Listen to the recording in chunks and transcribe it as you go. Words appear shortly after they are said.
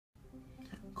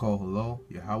Call hello,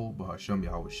 Yahweh, Bahasham,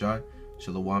 Yahweh Shai,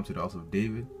 Shalom to the house of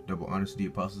David, double honors to the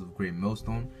apostles of Great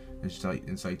Millstone,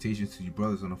 and citations to you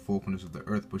brothers on the four corners of the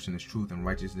earth, pushing this truth and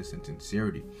righteousness and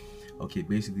sincerity. Okay,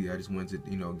 basically, I just wanted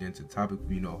to, get into the topic,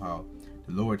 how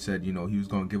the Lord said, he was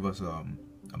going to give us a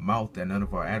mouth that none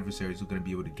of our adversaries are going to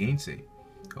be able to gainsay.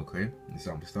 Okay, and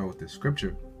so I'm going to start with this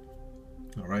scripture.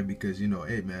 All right, because,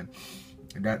 hey, man,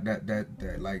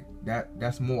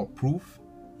 that's more proof,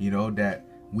 that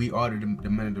we are the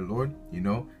men of the Lord, and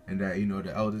that,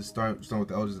 the elders start with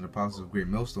the elders and apostles of Great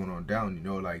Millstone on down,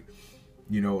 like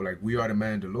we are the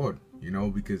man of the Lord,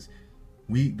 because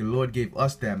the Lord gave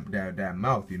us that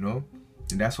mouth, and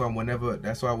that's why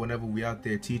whenever we out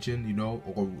there teaching,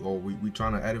 or we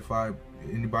trying to edify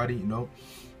anybody,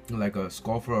 like a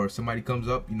scoffer or somebody comes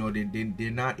up, they're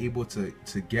not able to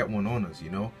get one on us,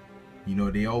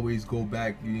 they always go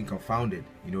back being confounded,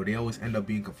 they always end up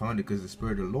being confounded because the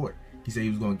Spirit of the Lord, He said He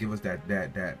was going to give us that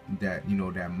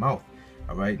mouth.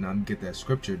 All right, now let me get that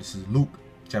scripture. This is Luke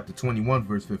chapter 21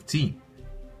 verse 15.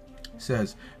 It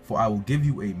says, "For I will give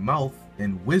you a mouth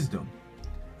and wisdom,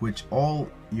 which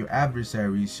all your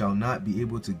adversaries shall not be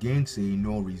able to gainsay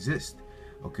nor resist."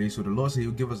 Okay, so the Lord said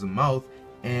He'll give us a mouth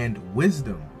and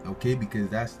wisdom. Okay, because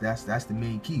that's the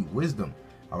main key, wisdom.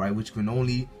 All right, which can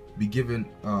only be given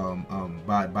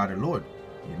by the Lord.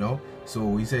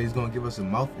 So He said He's going to give us a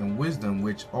mouth and wisdom,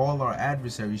 which all our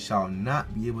adversaries shall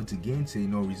not be able to gainsay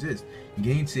nor resist.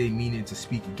 Gainsay meaning to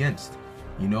speak against,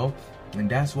 and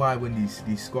that's why when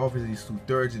these scoffers, these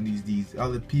two-thirds, and these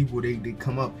other people, they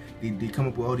come up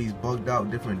with all these bugged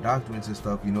out different doctrines and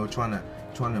stuff, trying to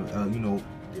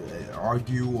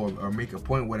argue or make a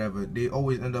point, whatever. They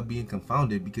always end up being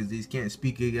confounded because they can't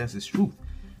speak against this truth.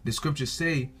 The scriptures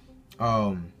say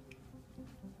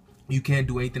you can't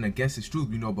do anything against this truth,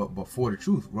 but for the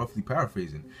truth, roughly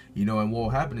paraphrasing, and what will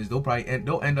happen is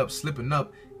they'll end up slipping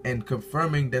up and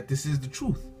confirming that this is the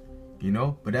truth,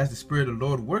 but that's the Spirit of the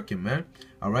Lord working, man.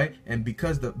 All right, and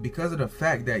because of the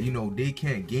fact that they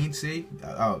can't gainsay,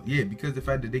 because of the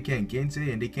fact that they can't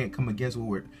gainsay and they can't come against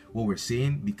what we're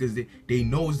saying, because they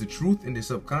know it's the truth in their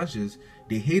subconscious,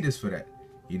 they hate us for that,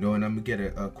 and I'm gonna get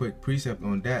a quick precept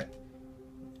on that,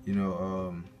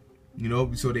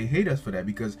 so they hate us for that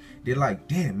because they're like,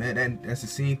 damn, man, that's the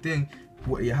same thing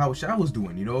what Yahweh Shai was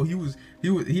doing. He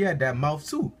had that mouth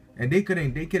too, and they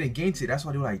couldn't gainsay. That's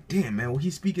why they were like, damn, man, what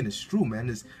he's speaking is true, man.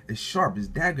 It's sharp, it's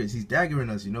daggers. He's daggering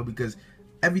us, because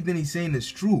everything he's saying is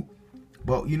true.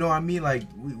 But what I mean, like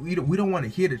we don't want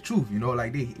to hear the truth,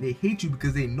 like they hate you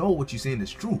because they know what you're saying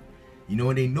is true,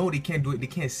 and they know they can't do it. They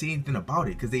can't say anything about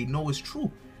it because they know it's true.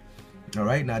 All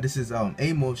right, now this is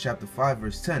Amos chapter 5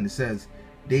 verse 10. It says,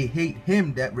 "They hate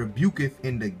him that rebuketh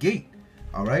in the gate."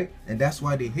 All right, and that's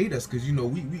why they hate us, because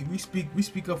we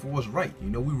speak up for what's right.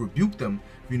 We rebuke them,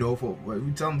 for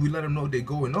we tell them, we let them know they're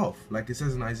going off, like it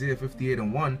says in Isaiah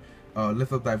 58:1,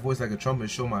 "Lift up thy voice like a trumpet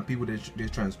and show my people their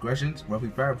transgressions," roughly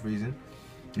paraphrasing.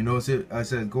 It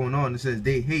says going on, it says,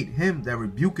 "They hate him that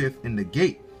rebuketh in the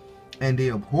gate, and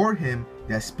they abhor him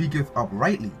that speaketh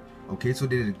uprightly." Okay, so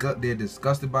they're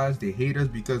disgusted by us. They hate us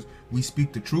because we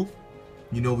speak the truth.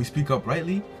 We speak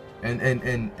uprightly,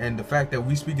 and the fact that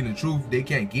we speaking the truth, they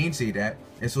can't gainsay that,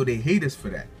 and so they hate us for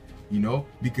that.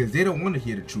 Because they don't want to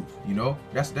hear the truth.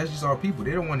 That's just our people.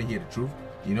 They don't want to hear the truth.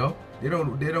 They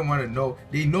don't want to know.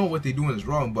 They know what they're doing is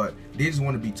wrong, but they just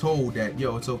want to be told that,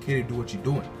 yo, it's okay to do what you're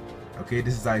doing. Okay,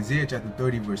 this is Isaiah chapter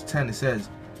 30 verse 10. It says,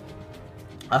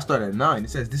 I start at 9. It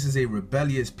says, "This is a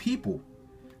rebellious people,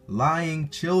 lying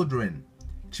children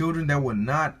that will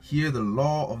not hear the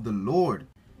law of the Lord.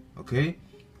 Okay,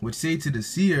 which say to the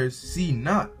seers, see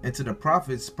not, and to the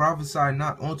prophets, prophesy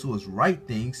not unto us right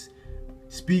things,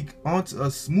 speak unto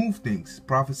us smooth things,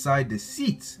 prophesy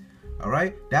deceits." All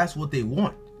right, that's what they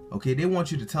want. Okay, they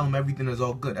want you to tell them everything is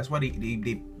all good. That's why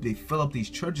they fill up these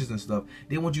churches and stuff.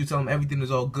 They want you to tell them everything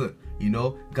is all good.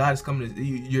 God is coming to,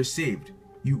 you're saved.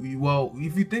 Well,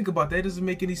 if you think about that, it doesn't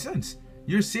make any sense.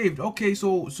 You're saved. Okay,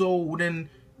 so then,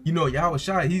 Yahweh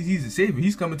Shai, he's the savior.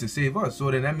 He's coming to save us.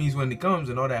 So then that means when he comes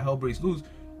and all that hell breaks loose,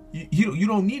 you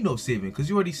don't need no saving because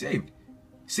you're already saved.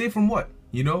 Saved from what?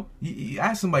 You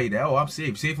ask somebody that, oh, I'm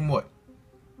saved. Saved from what?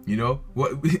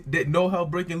 What? No hell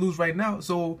breaking loose right now.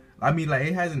 So I mean,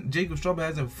 like, Jacob's trouble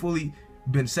hasn't fully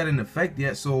been set in effect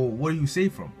yet. So what are you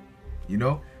saved from?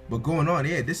 But going on,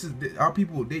 yeah, this is our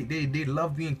people. They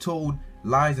love being told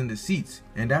lies and deceits,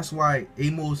 and that's why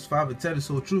Amos 5:10 is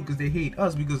so true, because they hate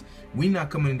us because we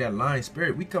not coming in that lying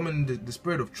spirit. We coming in the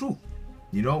spirit of truth.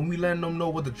 And we letting them know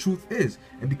what the truth is,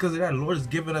 and because of that, the Lord has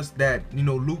given us that,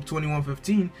 Luke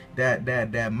 21:15,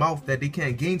 that mouth that they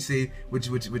can't gainsay, which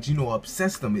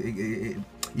obsess them.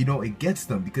 you know, it gets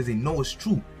them because they know it's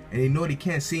true and they know they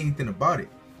can't say anything about it.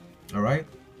 All right.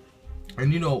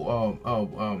 And you know,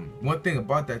 one thing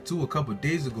about that too, a couple of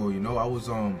days ago, you know, I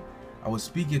was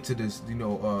speaking to this, you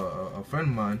know, a friend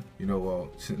of mine, you know,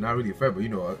 not really a friend, but you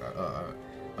know,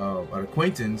 an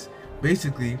acquaintance.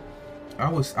 Basically, I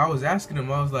was asking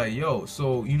him, I was like, yo,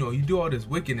 so you know, you do all this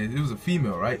wickedness. It was a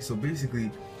female, right? So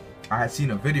basically, I had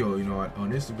seen a video, you know,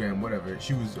 on Instagram, whatever.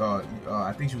 She was,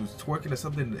 I think she was twerking or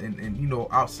something, and you know,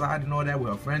 outside and all that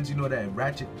with her friends, you know, that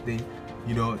ratchet thing.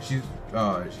 You know, she's,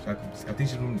 I think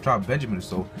she's from the tribe of Benjamin or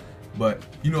so. But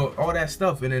you know, all that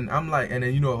stuff, and then I'm like, and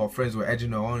then you know, her friends were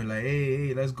edging her on, like,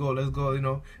 hey, let's go, you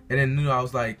know. And then you know, I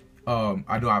was like,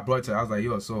 I know I brought it to her. I was like,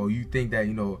 yo, so you think that,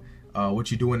 you know, what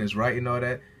you're doing is right and all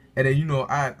that? And then you know,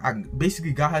 I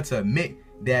basically got her to admit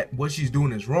that what she's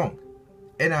doing is wrong.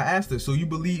 And I asked her, so you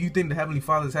think the Heavenly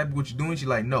Father is happy with what you're doing? She's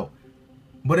like, no.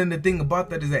 But then the thing about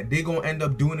that is that they're gonna end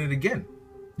up doing it again,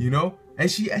 you know. And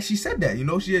she said that, you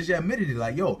know, she admitted it,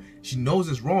 like, yo, she knows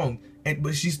it's wrong,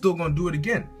 but she's still gonna do it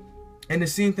again. And the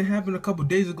same thing happened a couple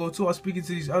days ago too. I was speaking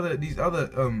to these other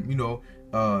you know,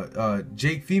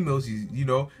 Jake females, you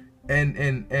know,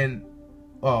 and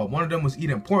one of them was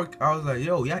eating pork. I was like,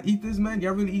 yo, y'all eat this, man?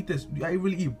 Y'all really eat this? Y'all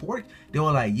really eat pork? They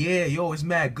were like, yeah, yo, it's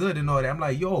mad good and all that. I'm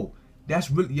like, yo, that's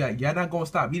really, yeah, y'all not gonna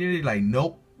stop eating it? Like,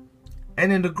 nope.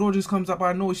 And then the girl just comes up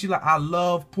out of nowhere. She's like, I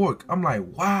love pork. I'm like,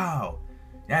 wow,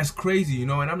 that's crazy, you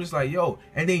know. And I'm just like, yo,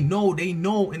 and they know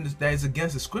that it's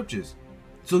against the scriptures.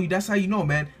 So that's how you know,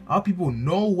 man. Our people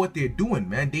know what they're doing,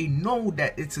 man. They know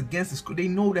that it's against the scripture. They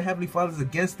know the Heavenly Father's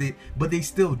against it, but they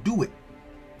still do it.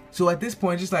 So at this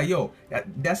point, just like, yo,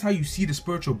 that's how you see the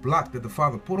spiritual block that the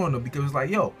Father put on them, because it's like,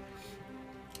 yo,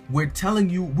 we're telling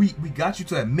you, we got you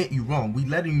to admit you're wrong. We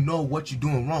letting you know what you're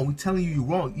doing wrong. We telling you you're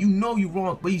wrong. You know you're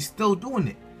wrong, but you're still doing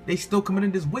it. They still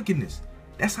committing this wickedness.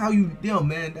 That's how you know,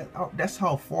 man. That's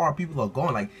how far people are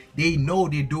going. Like, they know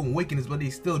they're doing wickedness, but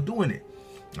they still doing it.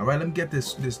 All right, let me get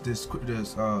this you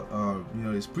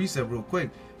know, this precept real quick,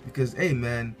 because hey,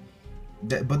 man,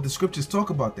 but the scriptures talk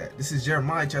about that. This is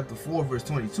Jeremiah chapter 4 verse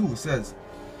 22. It says,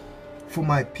 for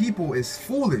my people is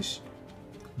foolish,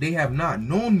 they have not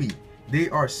known me. They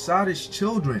are sottish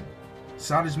children.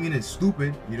 Sottish meaning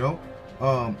stupid, you know,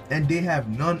 and they have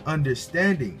none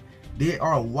understanding. They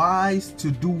are wise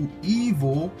to do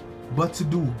evil, but to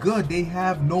do good they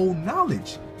have no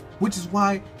knowledge. Which is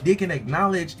why they can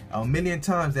acknowledge a million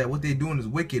times that what they're doing is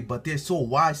wicked, but they're so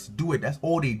wise to do it. That's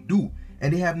all they do.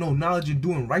 And they have no knowledge in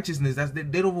doing righteousness. They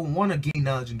don't even want to gain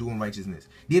knowledge in doing righteousness.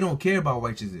 They don't care about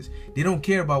righteousness. They don't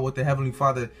care about what the Heavenly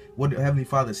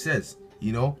Father says.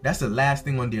 You know, that's the last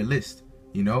thing on their list.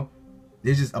 You know,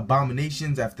 there's just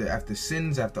abominations after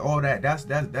sins, after all that. That's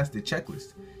the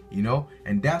checklist. You know,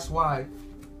 and that's why,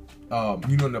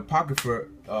 you know, in the Apocrypha,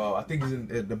 I think it's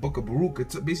in the book of Baruch,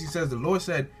 it basically says the Lord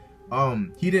said,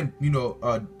 he didn't, you know,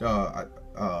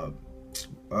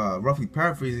 roughly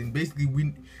paraphrasing, basically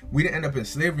we didn't end up in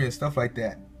slavery and stuff like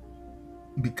that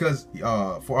because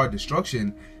for our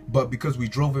destruction, but because we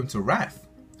drove him to wrath.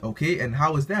 Okay, and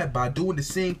how is that? By doing the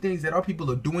same things that our people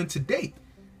are doing today,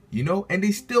 you know, and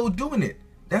they still doing it.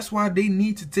 That's why they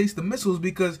need to taste the missiles,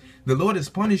 because the Lord has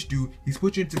punished you. He's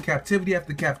put you into captivity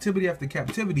after captivity after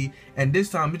captivity. And this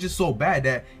time it's just so bad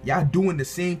that y'all doing the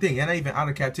same thing. Y'all not even out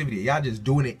of captivity. Y'all just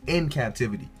doing it in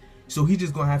captivity. So he's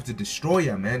just going to have to destroy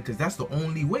y'all, man, because that's the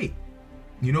only way.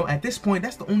 You know, at this point,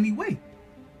 that's the only way.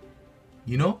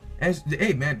 You know, as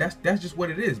hey, man, that's just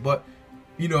what it is. But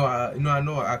you know, I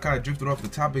know I kind of drifted off the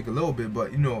topic a little bit,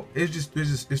 but you know, it's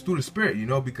through the Spirit, you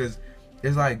know, because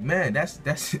it's like, man,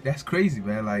 that's crazy,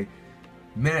 man. Like,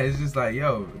 man, it's just like,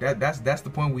 yo, that's the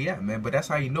point we at, man. But that's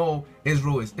how you know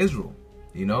Israel is Israel,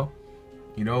 you know.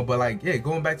 But like, yeah,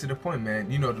 going back to the point, man,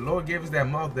 you know, the Lord gave us that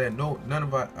mouth that none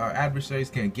of our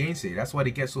adversaries can gainsay. That's why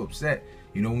they get so upset,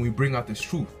 you know, when we bring out this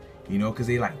truth, you know, because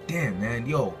they like, damn, man,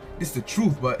 yo, this is the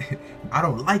truth, but I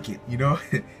don't like it, you know.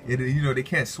 You know, they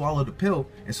can't swallow the pill,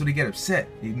 and so they get upset,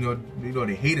 you know,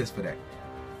 they hate us for that.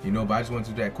 You know, but I just wanted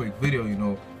to do that quick video, you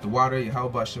know. The water,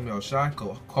 Yahweh Shem Yahushai,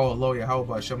 call low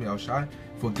Yahweh Shem Yahushai,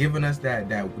 for giving us that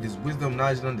this wisdom,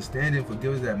 knowledge, and understanding, for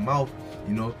giving us that mouth,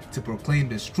 you know, to proclaim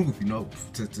this truth, you know,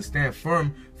 to stand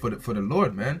firm for the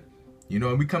Lord, man. You know,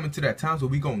 and we come into that times where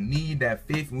we gonna need that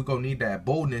faith, and we gonna need that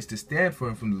boldness to stand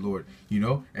firm from the Lord, you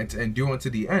know, and to endure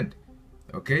unto the end.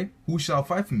 Okay, who shall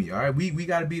fight for me? All right, we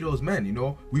gotta be those men, you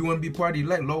know. We want to be part of the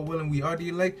elect. Lord willing, we are the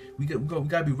elect. We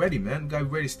gotta be ready, man. We gotta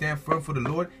be ready to stand firm for the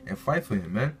Lord and fight for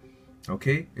him, man.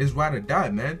 Okay, it's right or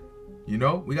die, man. You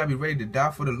know, we gotta be ready to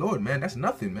die for the Lord, man. That's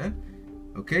nothing, man.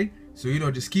 Okay, so you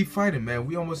know, just keep fighting, man.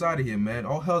 We almost out of here, man.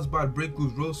 All hell's about to break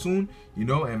loose real soon, you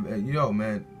know, and you know,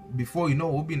 man, before you know,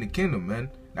 we'll be in the kingdom, man.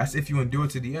 That's if you endure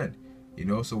to the end. You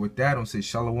know, so with that, I'm say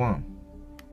shalom.